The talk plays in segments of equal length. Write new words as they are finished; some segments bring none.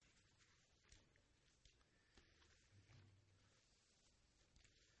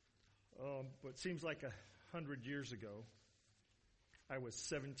what seems like 100 years ago, I was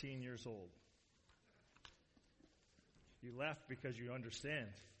 17 years old. You laugh because you understand.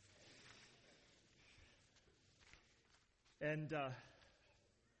 And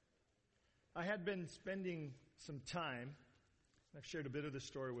I had been spending some time, I've shared a bit of this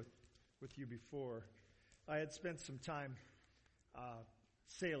story with you before. I had spent some time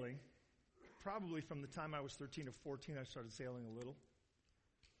sailing. Probably from the time I was 13 to 14, I started sailing a little.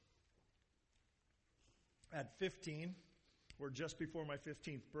 At 15, or just before my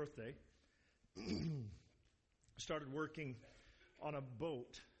 15th birthday, started working on a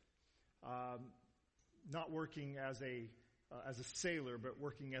boat. Not working as a sailor, but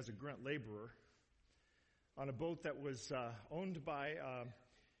working as a grunt laborer on a boat that was owned by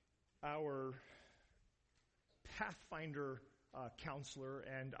our Pathfinder counselor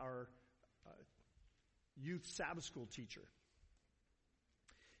and our youth Sabbath school teacher.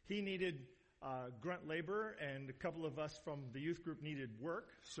 He needed grunt labor, and a couple of us from the youth group needed work,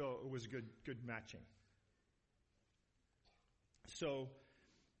 so it was good matching. So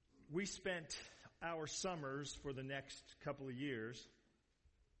we spent our summers for the next couple of years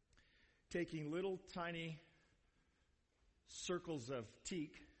taking little tiny circles of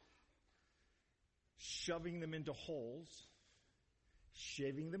teak, shoving them into holes,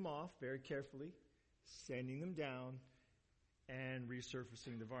 shaving them off very carefully, sanding them down, and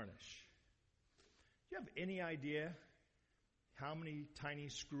resurfacing the varnish. Do you have any idea how many tiny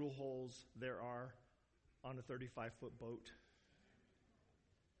screw holes there are on a 35-foot boat?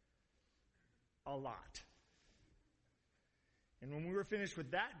 A lot. And when we were finished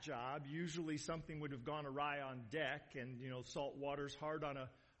with that job, usually something would have gone awry on deck, and salt water's hard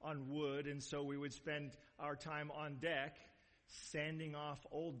on wood, and so we would spend our time on deck sanding off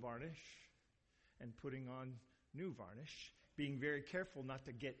old varnish and putting on new varnish, being very careful not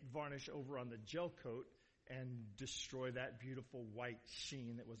to get varnish over on the gel coat and destroy that beautiful white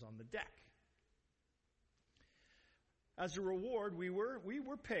sheen that was on the deck. As a reward, we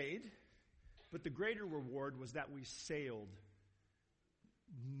were paid, but the greater reward was that we sailed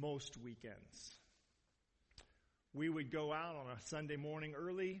most weekends. We would go out on a Sunday morning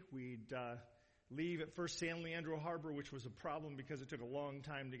early. We'd leave at first San Leandro Harbor, which was a problem because it took a long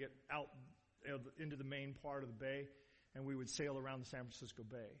time to get out into the main part of the bay, and we would sail around the San Francisco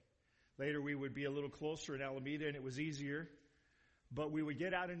Bay. Later, we would be a little closer in Alameda, and it was easier. But we would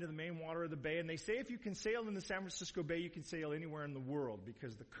get out into the main water of the bay, and they say if you can sail in the San Francisco Bay, you can sail anywhere in the world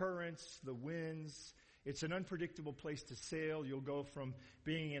because the currents, the winds, it's an unpredictable place to sail. You'll go from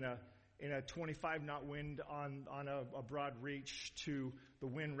being in a 25-knot wind on a broad reach to the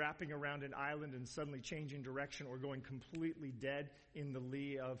wind wrapping around an island and suddenly changing direction, or going completely dead in the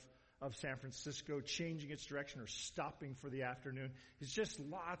lee of San Francisco, changing its direction or stopping for the afternoon. It's just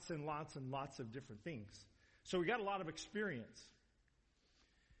lots and lots and lots of different things. So we got a lot of experience.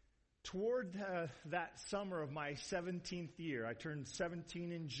 Toward that summer of my 17th year, I turned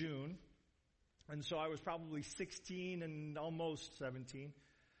 17 in June, and so I was probably 16 and almost 17.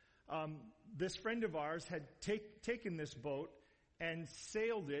 This friend of ours had taken this boat and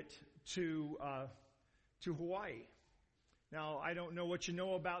sailed it to Hawaii. Now, I don't know what you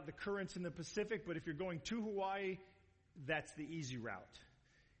know about the currents in the Pacific, but if you're going to Hawaii, that's the easy route.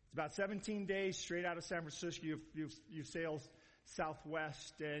 It's about 17 days straight out of San Francisco. You sail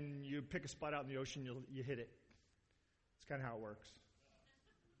southwest, and you pick a spot out in the ocean, you hit it. It's kind of how it works.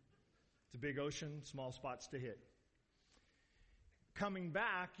 It's a big ocean, small spots to hit. Coming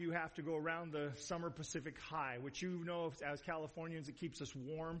back, you have to go around the summer Pacific High, which as Californians, it keeps us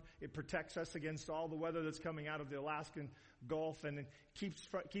warm. It protects us against all the weather that's coming out of the Alaskan Gulf, and it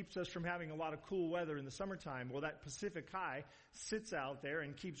keeps us from having a lot of cool weather in the summertime. Well, that Pacific High sits out there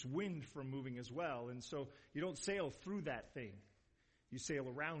and keeps wind from moving as well, and so you don't sail through that thing. You sail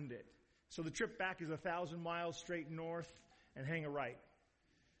around it. So the trip back is 1,000 miles straight north and hang a right.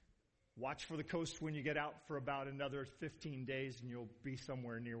 Watch for the coast when you get out for about another 15 days, and you'll be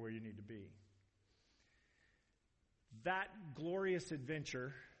somewhere near where you need to be. That glorious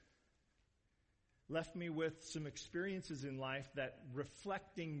adventure left me with some experiences in life that,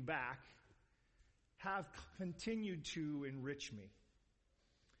 reflecting back, have continued to enrich me.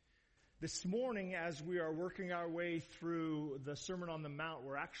 This morning, as we are working our way through the Sermon on the Mount,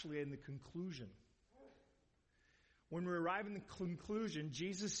 we're actually in the conclusion. When we arrive in the conclusion,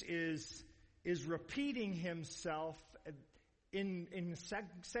 Jesus is repeating himself in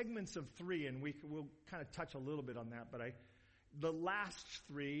segments of 3, and we'll kind of touch a little bit on that. But the last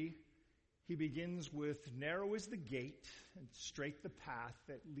 3, he begins with, "Narrow is the gate, and straight the path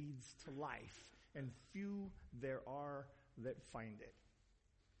that leads to life, and few there are that find it."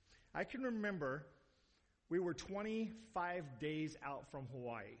 I can remember we were 25 days out from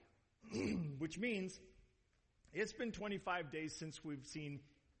Hawaii, which means it's been 25 days since we've seen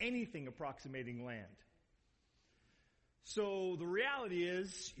anything approximating land. So the reality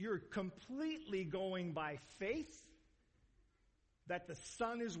is you're completely going by faith that the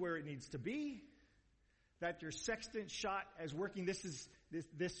sun is where it needs to be, that your sextant shot is working. This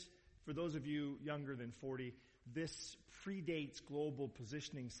for those of you younger than 40, this predates global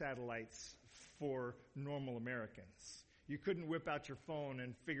positioning satellites for normal Americans. You couldn't whip out your phone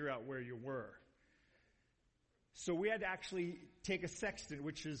and figure out where you were. So we had to actually take a sextant,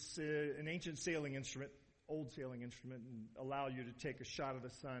 which is an ancient sailing instrument, old sailing instrument, and allow you to take a shot of the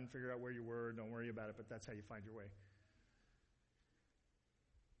sun, figure out where you were, don't worry about it, but that's how you find your way.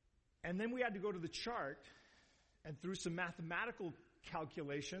 And then we had to go to the chart, and through some mathematical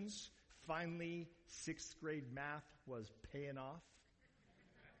calculations, finally, 6th grade math was paying off.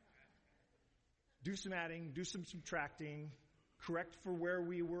 Do some adding, do some subtracting, correct for where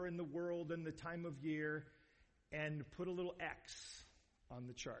we were in the world and the time of year, and put a little X on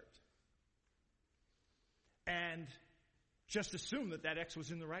the chart. And just assume that X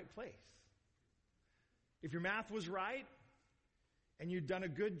was in the right place. If your math was right, and you'd done a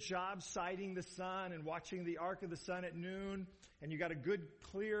good job sighting the sun and watching the arc of the sun at noon, and you got a good,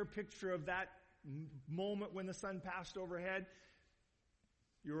 clear picture of that moment when the sun passed overhead,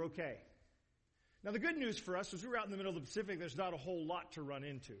 you're okay. Now, the good news for us is we were out in the middle of the Pacific. There's not a whole lot to run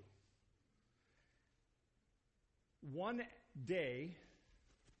into. One day,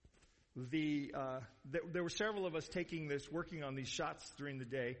 there were several of us working on these shots during the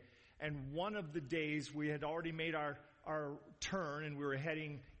day, and one of the days we had already made our turn and we were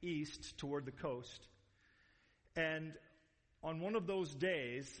heading east toward the coast. And on one of those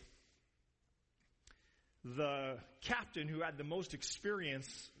days, the captain who had the most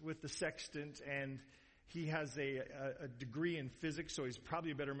experience with the sextant, and he has a degree in physics, so he's probably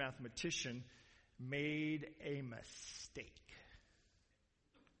a better mathematician, made a mistake.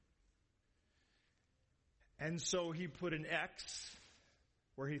 And so he put an X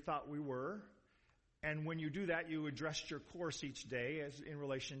where he thought we were. And when you do that, you adjust your course each day as in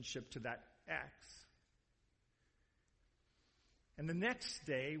relationship to that X. And the next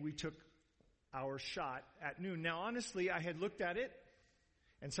day, we took our shot at noon. Now, honestly, I had looked at it,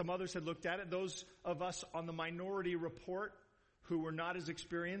 and some others had looked at it. Those of us on the minority report who were not as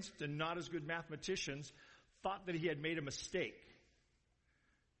experienced and not as good mathematicians thought that he had made a mistake.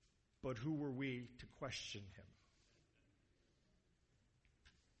 But who were we to question him?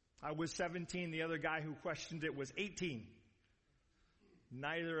 I was 17. The other guy who questioned it was 18.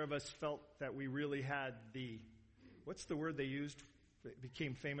 Neither of us felt that we really had what's the word they used? It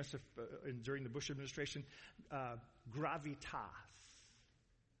became famous during the Bush administration, gravitas,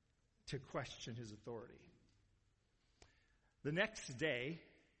 to question his authority. The next day,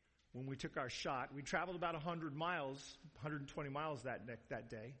 when we took our shot, we traveled about 100 miles, 120 miles that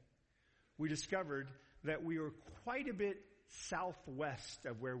day. We discovered that we were quite a bit southwest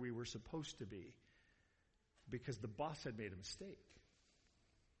of where we were supposed to be because the boss had made a mistake.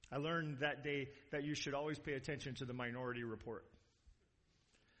 I learned that day that you should always pay attention to the minority report.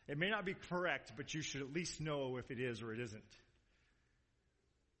 It may not be correct, but you should at least know if it is or it isn't.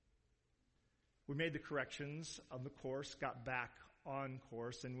 We made the corrections on the course, got back on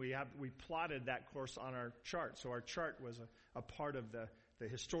course, and we plotted that course on our chart. So our chart was a part of the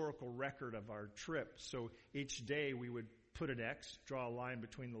historical record of our trip. So each day we would put an X, draw a line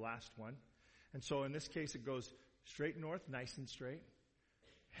between the last one. And so in this case it goes straight north, nice and straight.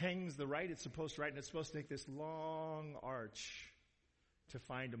 Hangs the right, it's supposed to right, and it's supposed to make this long arch to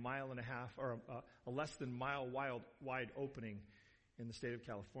find a mile and a half, or a less than mile wide opening in the state of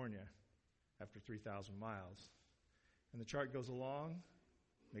California after 3,000 miles. And the chart goes along,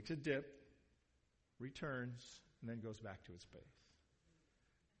 makes a dip, returns, and then goes back to its base.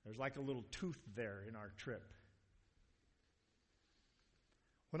 There's like a little tooth there in our trip.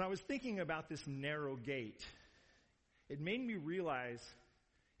 When I was thinking about this narrow gate, it made me realize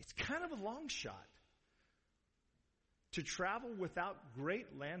it's kind of a long shot to travel without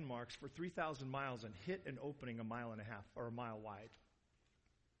great landmarks for 3,000 miles and hit an opening a mile and a half or a mile wide.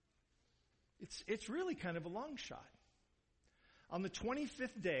 It's really kind of a long shot. On the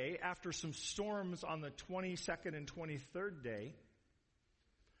 25th day, after some storms on the 22nd and 23rd day,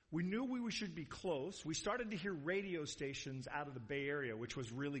 we knew we should be close. We started to hear radio stations out of the Bay Area, which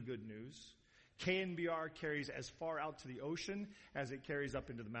was really good news. KNBR carries as far out to the ocean as it carries up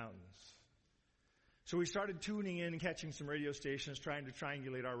into the mountains. So we started tuning in and catching some radio stations, trying to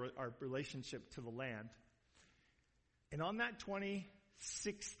triangulate our relationship to the land. And on that 22nd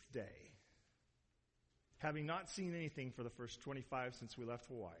 6th day, having not seen anything for the first 25 since we left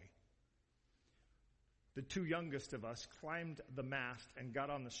Hawaii, the two youngest of us climbed the mast and got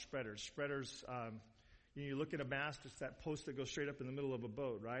on the spreaders. Spreaders, you look at a mast, it's that post that goes straight up in the middle of a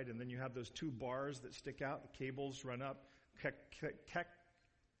boat, right? And then you have those two bars that stick out. The cables run up,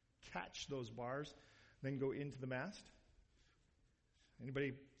 catch those bars, then go into the mast.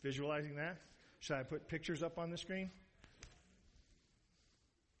 Anybody visualizing that? Should I put pictures up on the screen?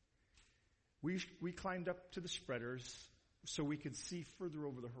 We climbed up to the spreaders so we could see further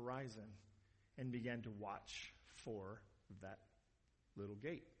over the horizon and began to watch for that little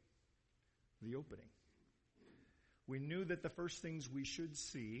gate, the opening. We knew that the first things we should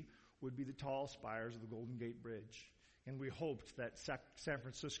see would be the tall spires of the Golden Gate Bridge. And we hoped that San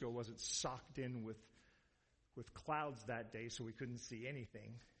Francisco wasn't socked in with clouds that day so we couldn't see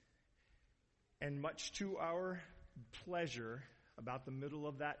anything. And much to our pleasure, about the middle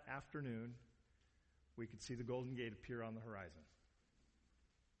of that afternoon, we could see the Golden Gate appear on the horizon.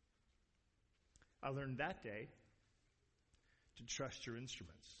 I learned that day to trust your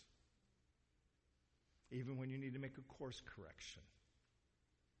instruments, even when you need to make a course correction.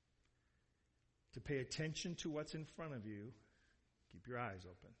 To pay attention to what's in front of you, keep your eyes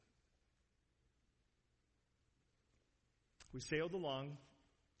open. We sailed along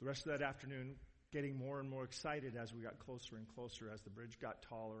the rest of that afternoon, getting more and more excited as we got closer and closer, as the bridge got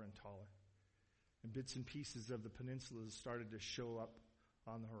taller and taller. And bits and pieces of the peninsulas started to show up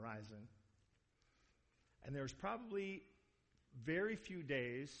on the horizon. And there was probably very few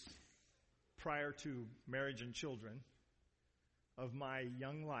days prior to marriage and children of my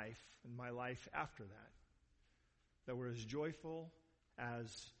young life and my life after that were as joyful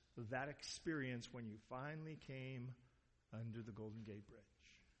as that experience when you finally came under the Golden Gate Bridge.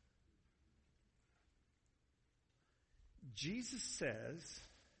 Jesus says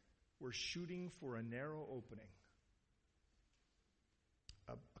we're shooting for a narrow opening,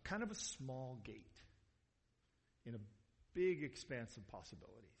 a kind of a small gate in a big expanse of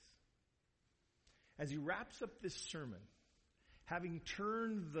possibilities. As he wraps up this sermon, having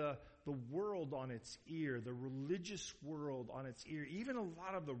turned the world on its ear, the religious world on its ear, even a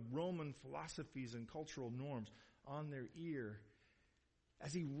lot of the Roman philosophies and cultural norms on their ear,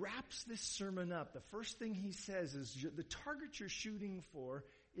 as he wraps this sermon up, the first thing he says is the target you're shooting for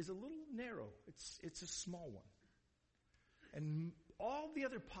is a little narrow. It's a small one. And all the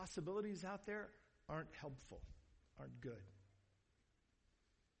other possibilities out there aren't helpful, aren't good.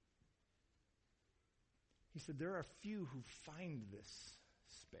 He said there are few who find this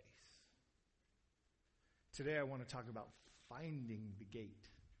space. Today I want to talk about finding the gate.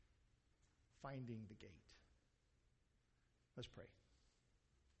 Finding the gate. Let's pray.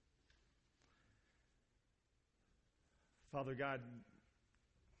 Father God,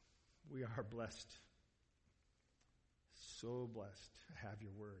 we are blessed, so blessed to have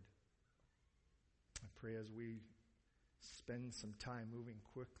your word. I pray as we spend some time moving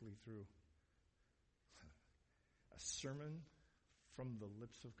quickly through a sermon from the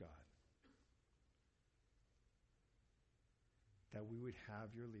lips of God, that we would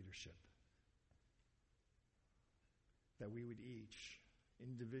have your leadership, that we would each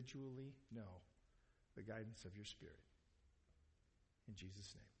individually know the guidance of your Spirit. In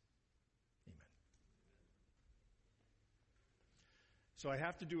Jesus' name, amen. So I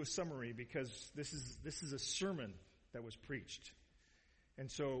have to do a summary because this is a sermon that was preached. And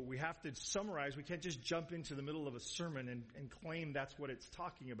so we have to summarize. We can't just jump into the middle of a sermon and claim that's what it's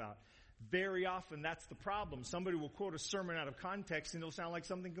talking about. Very often that's the problem. Somebody will quote a sermon out of context and it'll sound like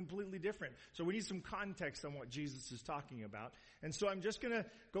something completely different. So we need some context on what Jesus is talking about. And so I'm just going to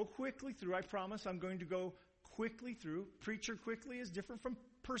go quickly through. I promise I'm going to go quickly through. Preacher quickly is different from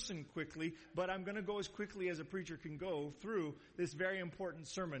person quickly, but I'm going to go as quickly as a preacher can go through this very important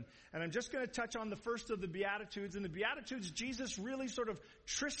sermon. And I'm just going to touch on the first of the Beatitudes. And the Beatitudes, Jesus really sort of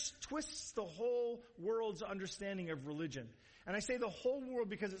twists the whole world's understanding of religion. And I say the whole world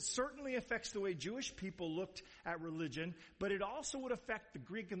because it certainly affects the way Jewish people looked at religion, but it also would affect the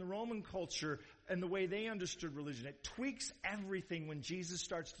Greek and the Roman culture and the way they understood religion. It tweaks everything when Jesus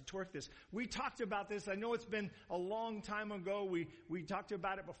starts to twerk this. We talked about this. I know it's been a long time ago. We talked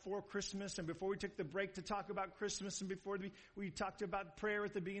about it before Christmas and before we took the break to talk about Christmas and before we talked about prayer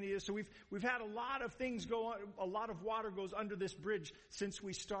at the beginning of this. So we've had a lot of things go on. A lot of water goes under this bridge since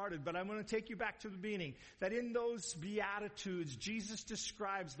we started. But I'm going to take you back to the beginning. That in those Beatitudes, Jesus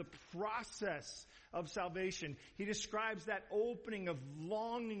describes the process of salvation. He describes that opening of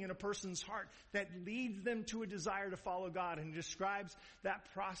longing in a person's heart that leads them to a desire to follow God. And he describes that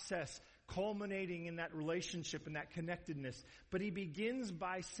process culminating in that relationship and that connectedness. But he begins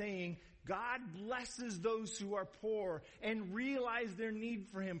by saying, God blesses those who are poor and realize their need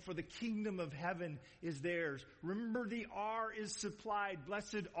for him, for the kingdom of heaven is theirs. Remember, the R is supplied.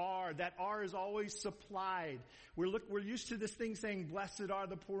 Blessed are. That R is always supplied. We're used to this thing saying, blessed are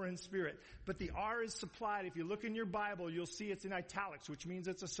the poor in spirit. But the R is supplied. If you look in your Bible, you'll see it's in italics, which means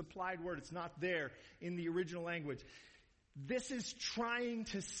it's a supplied word. It's not there in the original language. This is trying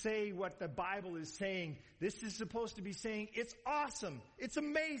to say what the Bible is saying. This is supposed to be saying, it's awesome, it's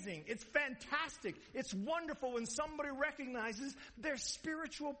amazing, it's fantastic, it's wonderful when somebody recognizes their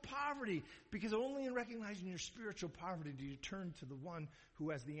spiritual poverty. Because only in recognizing your spiritual poverty do you turn to the one who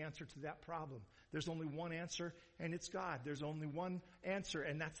has the answer to that problem. There's only one answer, and it's God. There's only one answer,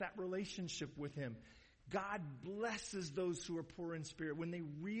 and that's that relationship with him. God blesses those who are poor in spirit when they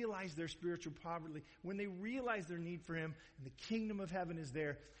realize their spiritual poverty, when they realize their need for him, and the kingdom of heaven is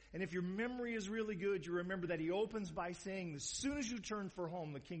there. And if your memory is really good, you remember that he opens by saying, as soon as you turn for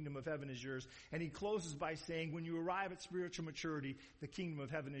home, the kingdom of heaven is yours. And he closes by saying, when you arrive at spiritual maturity, the kingdom of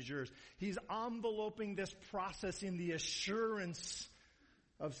heaven is yours. He's enveloping this process in the assurance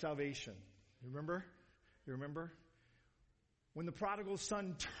of salvation. You remember? You remember? When the prodigal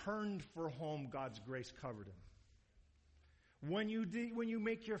son turned for home, God's grace covered him. When you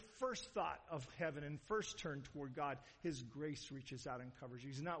make your first thought of heaven and first turn toward God, his grace reaches out and covers you.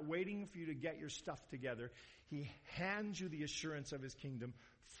 He's not waiting for you to get your stuff together. He hands you the assurance of his kingdom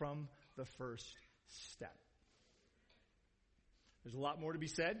from the first step. There's a lot more to be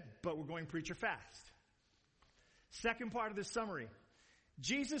said, but we're going preacher fast. Second part of this summary.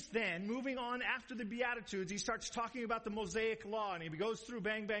 Jesus then, moving on after the Beatitudes, he starts talking about the Mosaic Law, and he goes through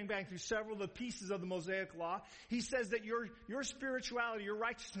bang, bang, bang through several of the pieces of the Mosaic Law. He says that your spirituality, your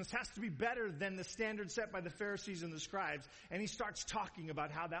righteousness has to be better than the standard set by the Pharisees and the scribes, and he starts talking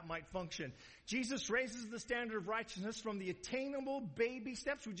about how that might function. Jesus raises the standard of righteousness from the attainable baby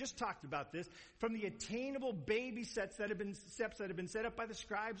steps. We just talked about this. From the attainable baby steps that have been set up by the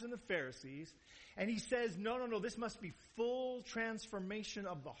scribes and the Pharisees. And he says, no, this must be full transformation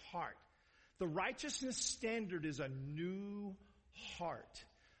of the heart. The righteousness standard is a new heart.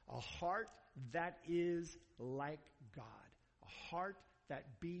 A heart that is like God. A heart that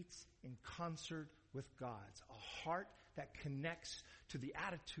beats in concert with God's. A heart that connects to the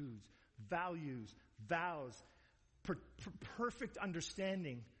attitudes, values, vows, perfect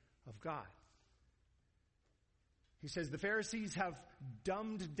understanding of God. He says the Pharisees have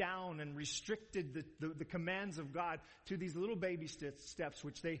dumbed down and restricted the commands of God to these little baby steps,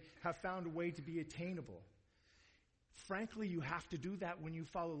 which they have found a way to be attainable. Frankly, you have to do that when you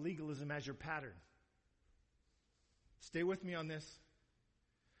follow legalism as your pattern. Stay with me on this.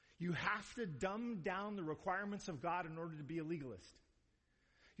 You have to dumb down the requirements of God in order to be a legalist.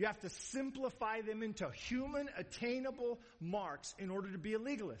 You have to simplify them into human attainable marks in order to be a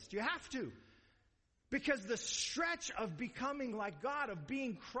legalist. You have to. Because the stretch of becoming like God, of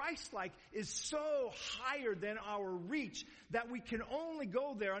being Christ-like, is so higher than our reach that we can only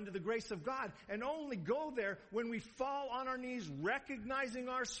go there under the grace of God, and only go there when we fall on our knees recognizing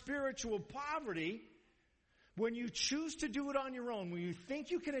our spiritual poverty. When you choose to do it on your own, when you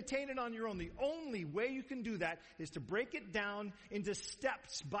think you can attain it on your own, the only way you can do that is to break it down into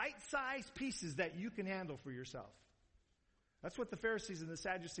steps, bite-sized pieces that you can handle for yourself. That's what the Pharisees and the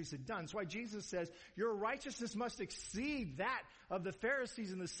Sadducees had done. That's why Jesus says, your righteousness must exceed that of the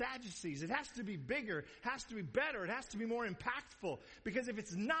Pharisees and the Sadducees. It has to be bigger, it has to be better, it has to be more impactful. Because if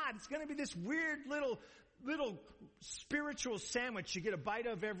it's not, it's going to be this weird little spiritual sandwich you get a bite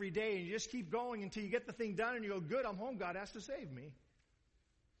of every day, and you just keep going until you get the thing done and you go, good, I'm home, God has to save me.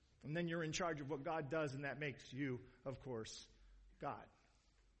 And then you're in charge of what God does, and that makes you, of course, God.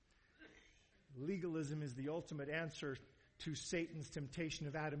 Legalism is the ultimate answer to Satan's temptation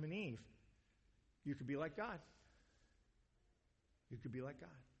of Adam and Eve. You could be like God. You could be like God.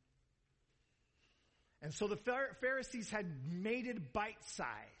 And so the Pharisees had made it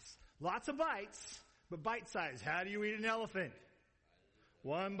bite-size. Lots of bites, but bite-size. How do you eat an elephant?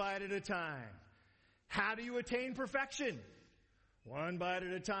 One bite at a time. How do you attain perfection? One bite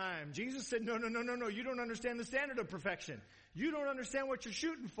at a time. Jesus said, no. You don't understand the standard of perfection. You don't understand what you're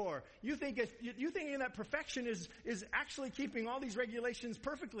shooting for. You think that perfection is actually keeping all these regulations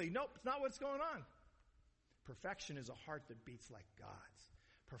perfectly. Nope, it's not what's going on. Perfection is a heart that beats like God's.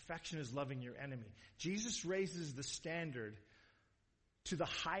 Perfection is loving your enemy. Jesus raises the standard to the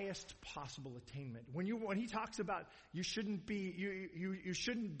highest possible attainment. When he talks about you shouldn't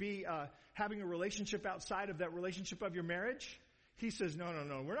be having a relationship outside of that relationship of your marriage, he says, no.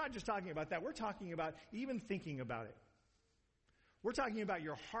 We're not just talking about that. We're talking about even thinking about it. We're talking about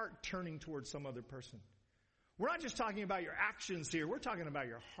your heart turning towards some other person. We're not just talking about your actions here. We're talking about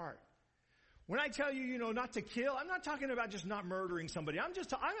your heart. When I tell you, not to kill, I'm not talking about just not murdering somebody. I'm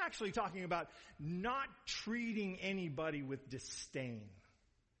actually talking about not treating anybody with disdain.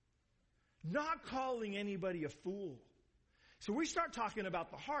 Not calling anybody a fool. So we start talking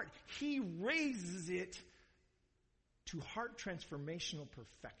about the heart. He raises it to heart transformational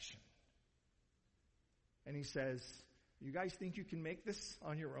perfection. And he says, you guys think you can make this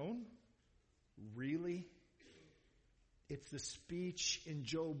on your own? Really? It's the speech in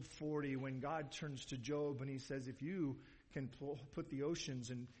Job 40 when God turns to Job and he says, if you can put the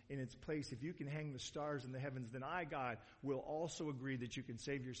oceans in its place, if you can hang the stars in the heavens, then I, God, will also agree that you can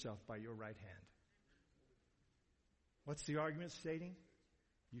save yourself by your right hand. What's the argument stating?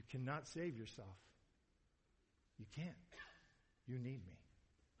 You cannot save yourself. You can't. You need me.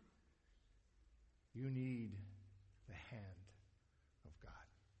 You need the hand of God.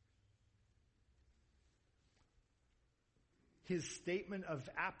 His statement of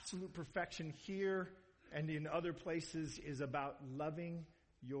absolute perfection here and in other places is about loving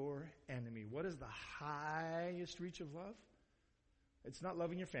your enemy. What is the highest reach of love? It's not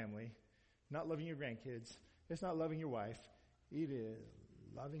loving your family, not loving your grandkids. It's not loving your wife. It is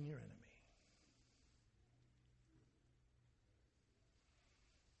loving your enemy.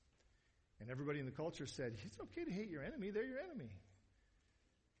 And everybody in the culture said, it's okay to hate your enemy. They're your enemy.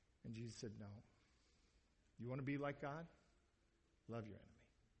 And Jesus said, no. You want to be like God? Love your enemy.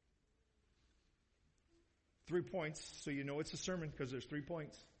 3 points, so you know it's a sermon because there's 3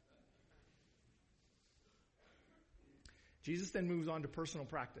 points. Jesus then moves on to personal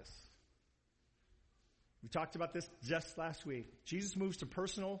practice. We talked about this just last week. Jesus moves to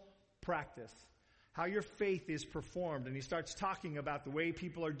personal practice. How your faith is performed. And he starts talking about the way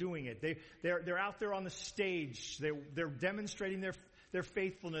people are doing it. They're out there on the stage. They're demonstrating their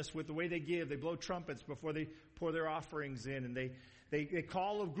faithfulness with the way they give. They blow trumpets before they pour their offerings in. And they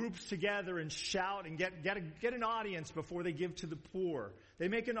call groups together and shout and get an audience before they give to the poor. They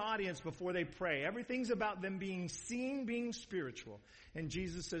make an audience before they pray. Everything's about them being seen, being spiritual. And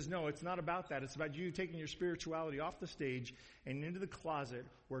Jesus says, no, it's not about that. It's about you taking your spirituality off the stage and into the closet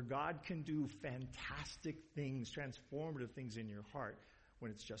where God can do fantastic things, transformative things in your heart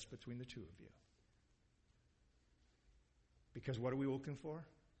when it's just between the two of you. Because what are we looking for?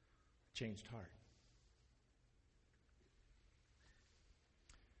 A changed heart.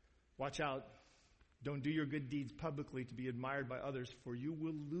 Watch out. Don't do your good deeds publicly to be admired by others, for you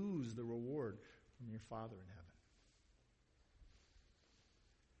will lose the reward from your Father in heaven.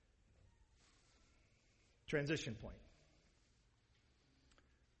 Transition point.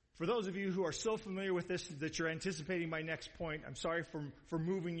 For those of you who are so familiar with this that you're anticipating my next point, I'm sorry for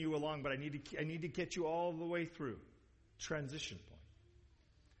moving you along, but I need to get you all the way through. Transition point.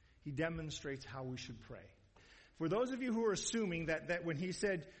 He demonstrates how we should pray. For those of you who are assuming that when he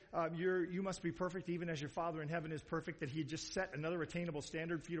said, you must be perfect even as your Father in heaven is perfect, that he had just set another attainable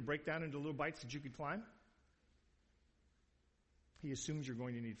standard for you to break down into little bites that you could climb, he assumes you're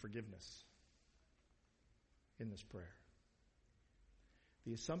going to need forgiveness in this prayer.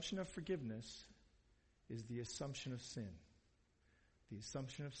 The assumption of forgiveness is the assumption of sin. The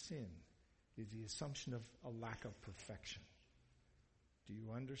assumption of sin is the assumption of a lack of perfection. Do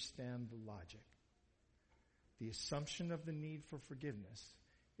you understand the logic? The assumption of the need for forgiveness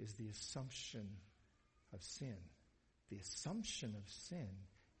is the assumption of sin. The assumption of sin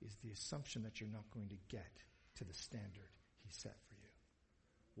is the assumption that you're not going to get to the standard he set for you.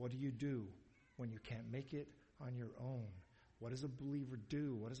 What do you do when you can't make it on your own? What does a believer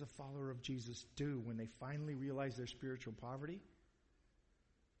do? What does a follower of Jesus do when they finally realize their spiritual poverty?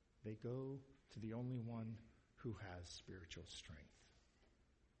 They go to the only one who has spiritual strength.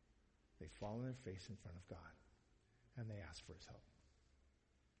 They fall on their face in front of God and they ask for his help.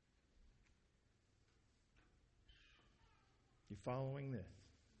 You following this?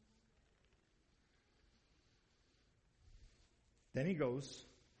 Then he goes,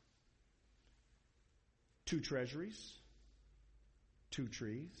 2 treasuries, 2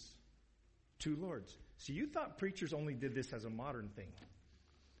 trees, 2 lords. So you thought preachers only did this as a modern thing.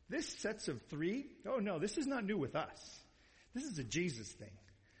 This sets of 3, oh no, this is not new with us. This is a Jesus thing.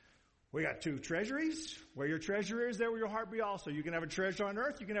 We got 2 treasuries. Where your treasure is, there will your heart be also. You can have a treasure on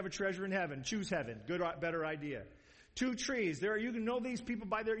earth, you can have a treasure in heaven. Choose heaven. Good, better idea. 2 trees. You can know these people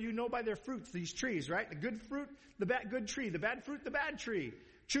by their fruits, these trees, right? The good fruit, the good tree. The bad fruit, the bad tree.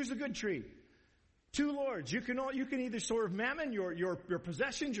 Choose the good tree. 2 lords. You can either serve mammon, your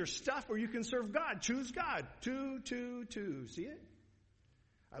possessions, your stuff, or you can serve God. Choose God. 2, 2, 2. See it?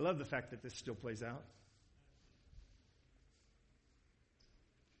 I love the fact that this still plays out.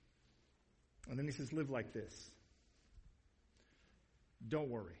 And then he says, live like this. Don't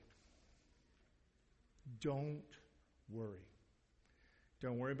worry. Don't worry.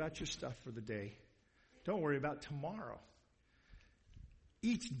 Don't worry about your stuff for the day. Don't worry about tomorrow.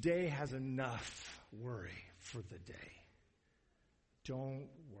 Each day has enough worry for the day. Don't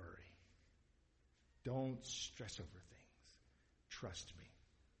worry. Don't stress over things. Trust me.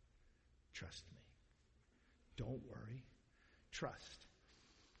 Trust me. Don't worry. Trust.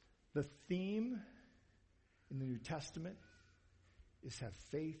 The theme in the New Testament is have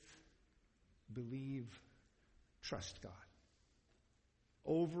faith, believe, trust God.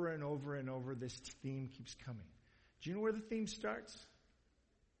 Over and over and over, this theme keeps coming. Do you know where the theme starts?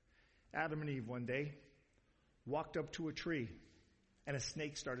 Adam and Eve one day walked up to a tree and a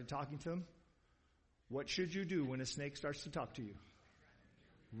snake started talking to them. What should you do when a snake starts to talk to you?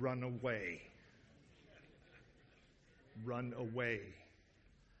 Run away. Run away.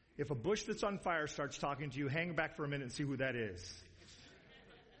 If a bush that's on fire starts talking to you, hang back for a minute and see who that is.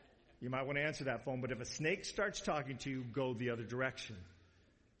 You might want to answer that phone, but if a snake starts talking to you, go the other direction.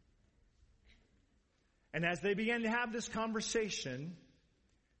 And as they began to have this conversation,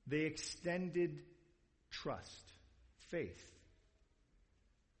 they extended trust, faith,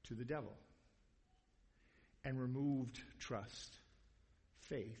 to the devil and removed trust,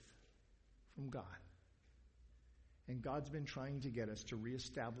 faith from God. And God's been trying to get us to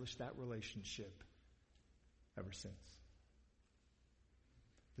reestablish that relationship ever since.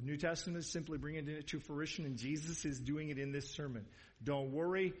 The New Testament is simply bringing it to fruition, and Jesus is doing it in this sermon. Don't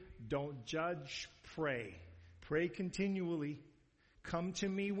worry. Don't judge. Pray. Pray continually. Come to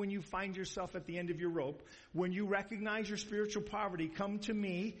me when you find yourself at the end of your rope. When you recognize your spiritual poverty, come to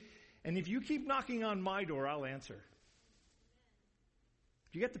me. And if you keep knocking on my door, I'll answer.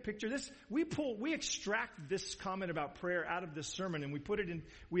 Do you get the picture? We extract this comment about prayer out of this sermon and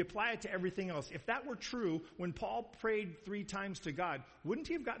we apply it to everything else. If that were true, when Paul prayed 3 times to God, wouldn't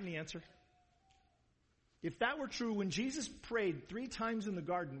he have gotten the answer? If that were true, when Jesus prayed 3 times in the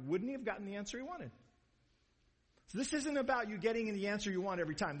garden, wouldn't he have gotten the answer he wanted? So this isn't about you getting the answer you want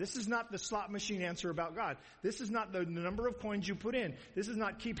every time. This is not the slot machine answer about God. This is not the number of coins you put in. This is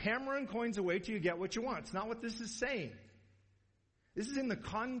not keep hammering coins away till you get what you want. It's not what this is saying. This is in the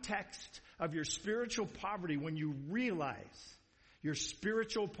context of your spiritual poverty. When you realize your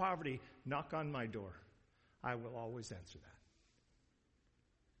spiritual poverty, knock on my door. I will always answer that.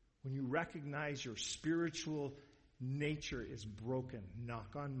 When you recognize your spiritual nature is broken,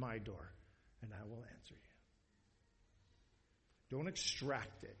 knock on my door and I will answer you. Don't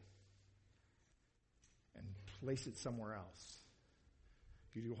extract it and place it somewhere else.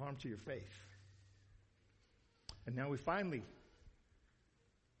 You do harm to your faith. And now we finally,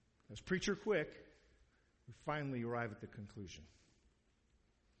 as preacher quick, we finally arrive at the conclusion.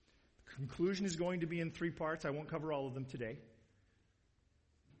 The conclusion is going to be in 3 parts. I won't cover all of them today.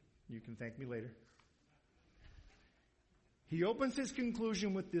 You can thank me later. He opens his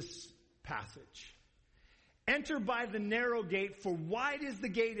conclusion with this passage. Enter by the narrow gate, for wide is the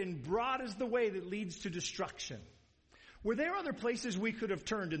gate and broad is the way that leads to destruction. Were there other places we could have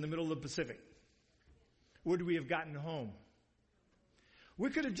turned in the middle of the Pacific? Would we have gotten home? We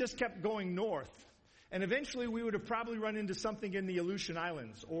could have just kept going north, and eventually we would have probably run into something in the Aleutian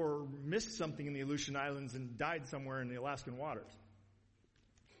Islands or missed something in the Aleutian Islands and died somewhere in the Alaskan waters.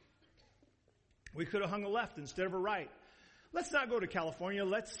 We could have hung a left instead of a right. Let's not go to California.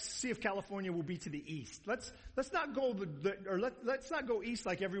 Let's see if California will be to the east. Let's not go east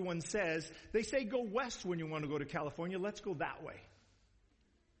like everyone says. They say go west when you want to go to California. Let's go that way.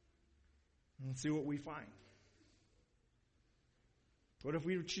 And see what we find. What if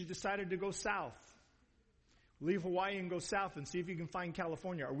we decided to go south? Leave Hawaii and go south and see if you can find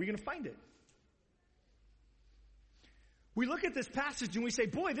California. Are we going to find it? We look at this passage and we say,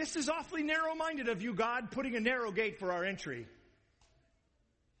 boy, this is awfully narrow-minded of you, God, putting a narrow gate for our entry.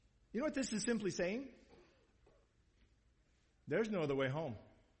 You know what this is simply saying? There's no other way home.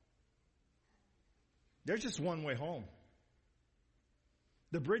 There's just one way home.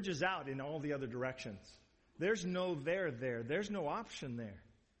 The bridge is out in all the other directions. There's no there. There's no option there.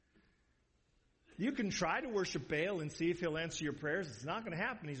 You can try to worship Baal and see if he'll answer your prayers. It's not going to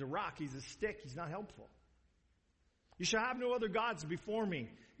happen. He's a rock. He's a stick. He's not helpful. You shall have no other gods before me.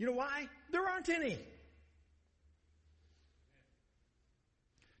 You know why? There aren't any.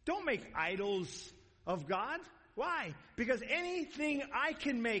 Don't make idols of God. Why? Because anything I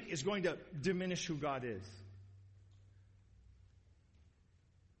can make is going to diminish who God is.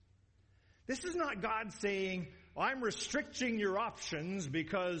 This is not God saying, I'm restricting your options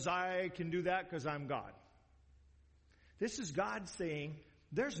because I can do that because I'm God. This is God saying,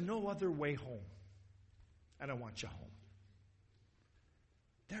 there's no other way home. And I want you home.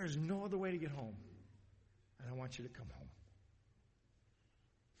 There is no other way to get home. And I want you to come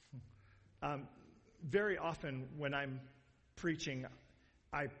home. Very often when I'm preaching,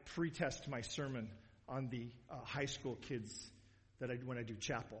 I pre-test my sermon on the high school kids when I do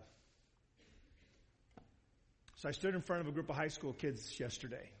chapel. So I stood in front of a group of high school kids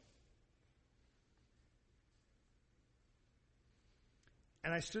yesterday.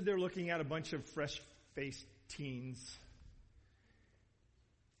 And I stood there looking at a bunch of fresh-faced teens,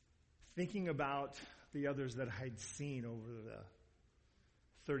 thinking about the others that I'd seen over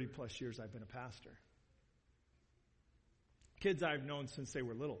the 30-plus years I've been a pastor. Kids I've known since they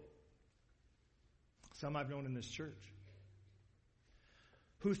were little. Some I've known in this church.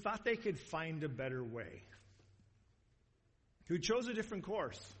 Who thought they could find a better way. Who chose a different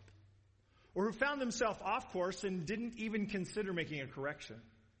course. Or who found themselves off course and didn't even consider making a correction.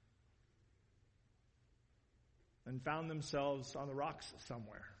 And found themselves on the rocks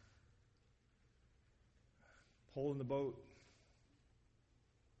somewhere. Hole in the boat.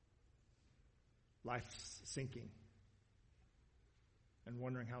 Life's sinking. And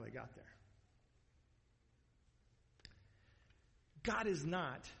wondering how they got there. God is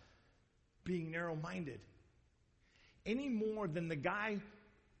not being narrow-minded any more than the guy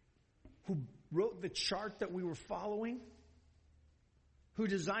who wrote the chart that we were following, who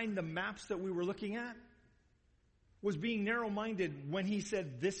designed the maps that we were looking at, was being narrow-minded when he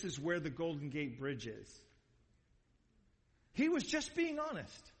said, this is where the Golden Gate Bridge is. He was just being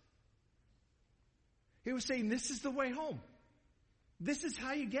honest. He was saying, this is the way home. This is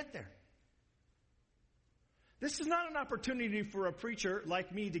how you get there. This is not an opportunity for a preacher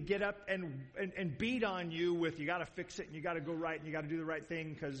like me to get up and beat on you with, you got to fix it and you got to go right and you got to do the right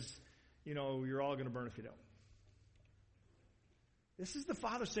thing because, you're all going to burn if you don't. This is the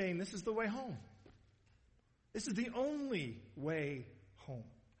Father saying, this is the way home. This is the only way home.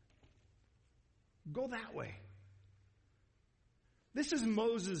 Go that way. This is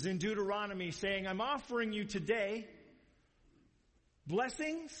Moses in Deuteronomy saying, I'm offering you today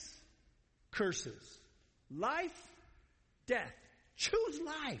blessings, curses, life, death. Choose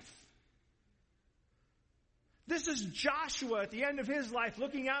life. This is Joshua at the end of his life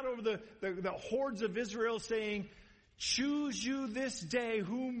looking out over the hordes of Israel saying, choose you this day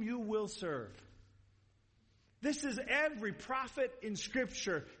whom you will serve. This is every prophet in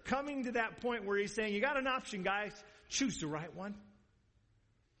Scripture coming to that point where he's saying, you got an option, guys. Choose the right one.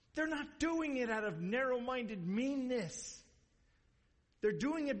 They're not doing it out of narrow-minded meanness. They're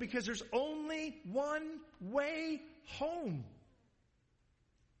doing it because there's only one way home.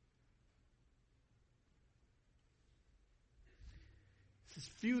 It says,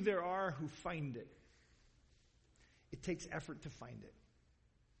 few there are who find it. It takes effort to find it.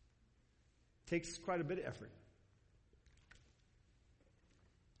 It takes quite a bit of effort.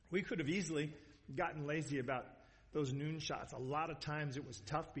 We could have easily gotten lazy about those noon shots. A lot of times it was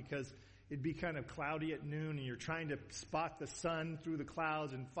tough because it'd be kind of cloudy at noon and you're trying to spot the sun through the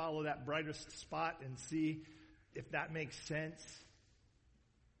clouds and follow that brightest spot and see if that makes sense.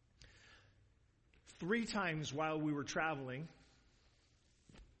 3 times while we were traveling,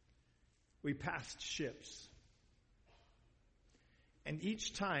 we passed ships. And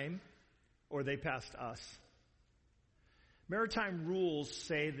each time, or they passed us, maritime rules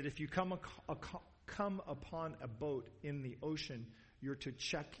say that if you come upon a boat in the ocean, you're to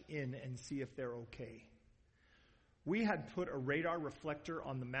check in and see if they're okay. We had put a radar reflector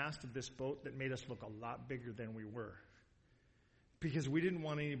on the mast of this boat that made us look a lot bigger than we were. Because we didn't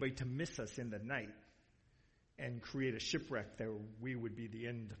want anybody to miss us in the night and create a shipwreck that we would be the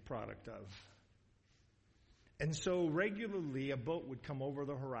end product of. And so regularly a boat would come over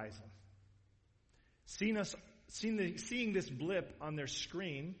the horizon. Seeing this blip on their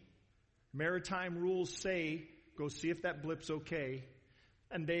screen, maritime rules say, go see if that blip's okay,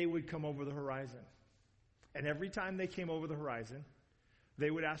 and they would come over the horizon. And every time they came over the horizon,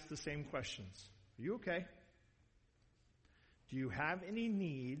 they would ask the same questions. Are you okay? Do you have any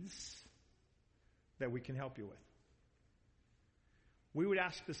needs that we can help you with? We would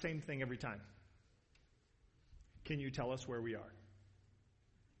ask the same thing every time. Can you tell us where we are?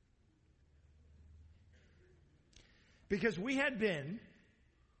 Because we had been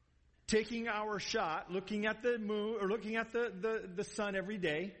taking our shot, looking at the moon, or looking at the sun every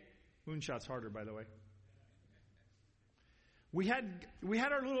day. Moonshot's harder, by the way. We had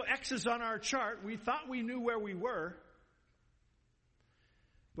our little X's on our chart. We thought we knew where we were.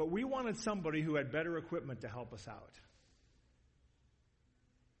 But we wanted somebody who had better equipment to help us out.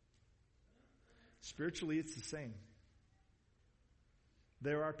 Spiritually, it's the same.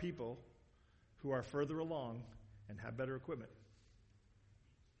 There are people who are further along and have better equipment.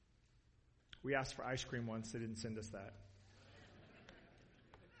 We asked for ice cream once. They didn't send us that.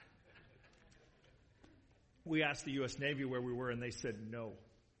 We asked the U.S. Navy where we were, and they said no.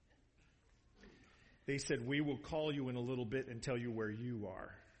 They said, we will call you in a little bit and tell you where you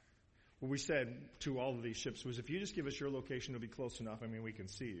are. What we said to all of these ships was, if you just give us your location, it'll be close enough. I mean, we can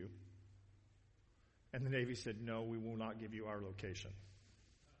see you. And the Navy said, no, we will not give you our location.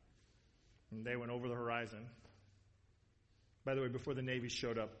 And they went over the horizon. By the way, before the Navy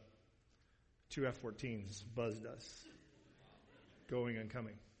showed up, 2 F-14s buzzed us, going and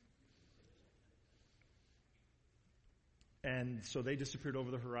coming. And so they disappeared over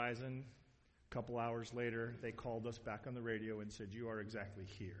the horizon. A couple hours later, they called us back on the radio and said, you are exactly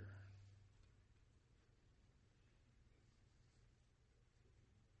here.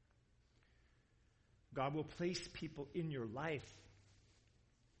 God will place people in your life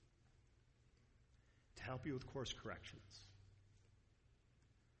to help you with course corrections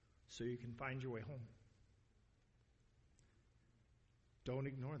so you can find your way home. Don't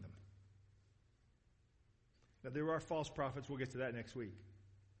ignore them. Now, there are false prophets. We'll get to that next week.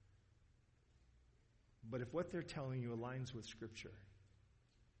 But if what they're telling you aligns with Scripture,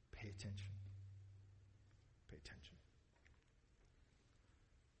 pay attention. Pay attention.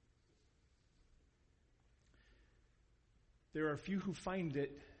 There are a few who find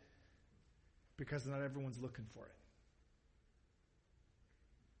it because not everyone's looking for it.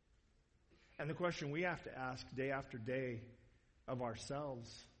 And the question we have to ask day after day of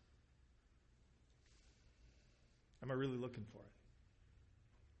ourselves, am I really looking for it?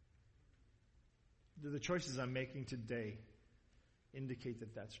 Do the choices I'm making today indicate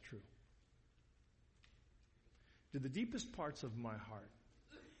that that's true? Do the deepest parts of my heart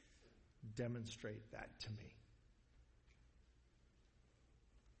demonstrate that to me?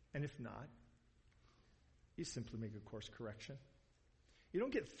 And if not, you simply make a course correction. You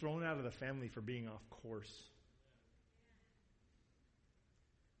don't get thrown out of the family for being off course.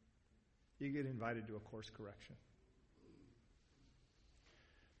 You get invited to a course correction.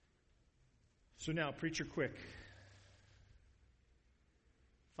 So now, preacher quick.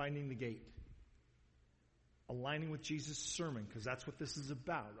 Finding the gate. Aligning with Jesus' sermon, because that's what this is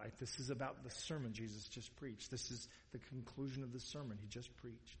about, right? This is about the sermon Jesus just preached. This is the conclusion of the sermon he just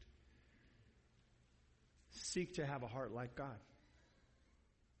preached. Seek to have a heart like God.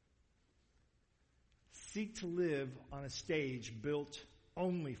 Seek to live on a stage built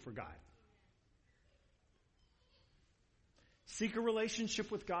only for God. Seek a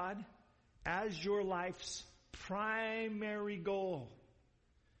relationship with God as your life's primary goal.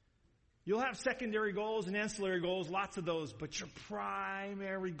 You'll have secondary goals and ancillary goals, lots of those, but your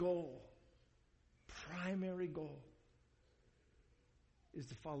primary goal is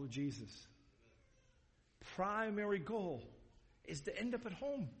to follow Jesus. Primary goal is to end up at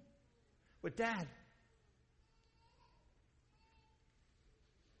home with Dad.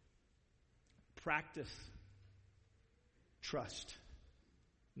 Practice, trust,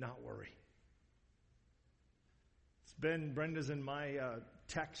 not worry. It's been Brenda's and my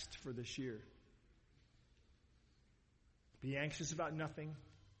text for this year. Be anxious about nothing,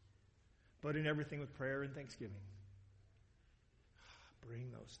 but in everything with prayer and thanksgiving. Bring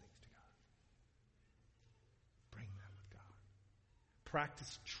those things to God. Bring that with God.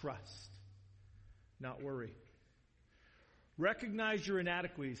 Practice trust, not worry. Recognize your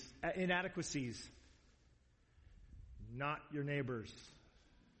inadequacies, not your neighbors.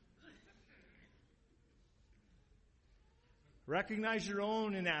 Recognize your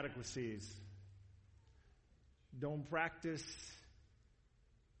own inadequacies. Don't practice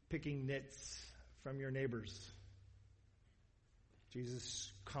picking nits from your neighbors.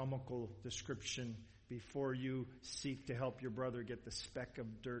 Jesus' comical description: before you seek to help your brother get the speck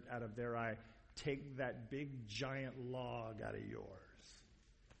of dirt out of their eye, take that big giant log out of yours.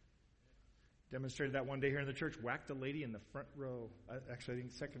 Demonstrated that one day here in the church. Whacked a lady in the front row, actually I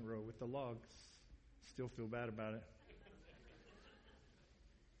think second row, with the logs. Still feel bad about it.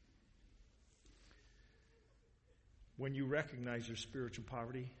 When you recognize your spiritual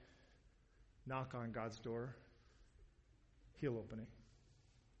poverty, knock on God's door. He'll open it.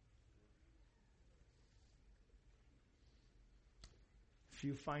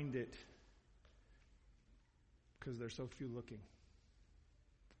 Few find it because there's so few looking.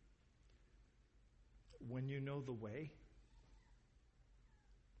 When you know the way,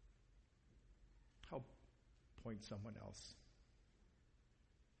 help point someone else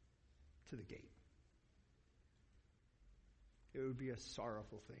to the gate. It would be a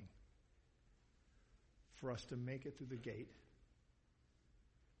sorrowful thing for us to make it through the gate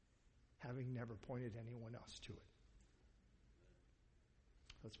having never pointed anyone else to it.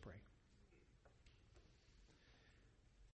 Let's pray.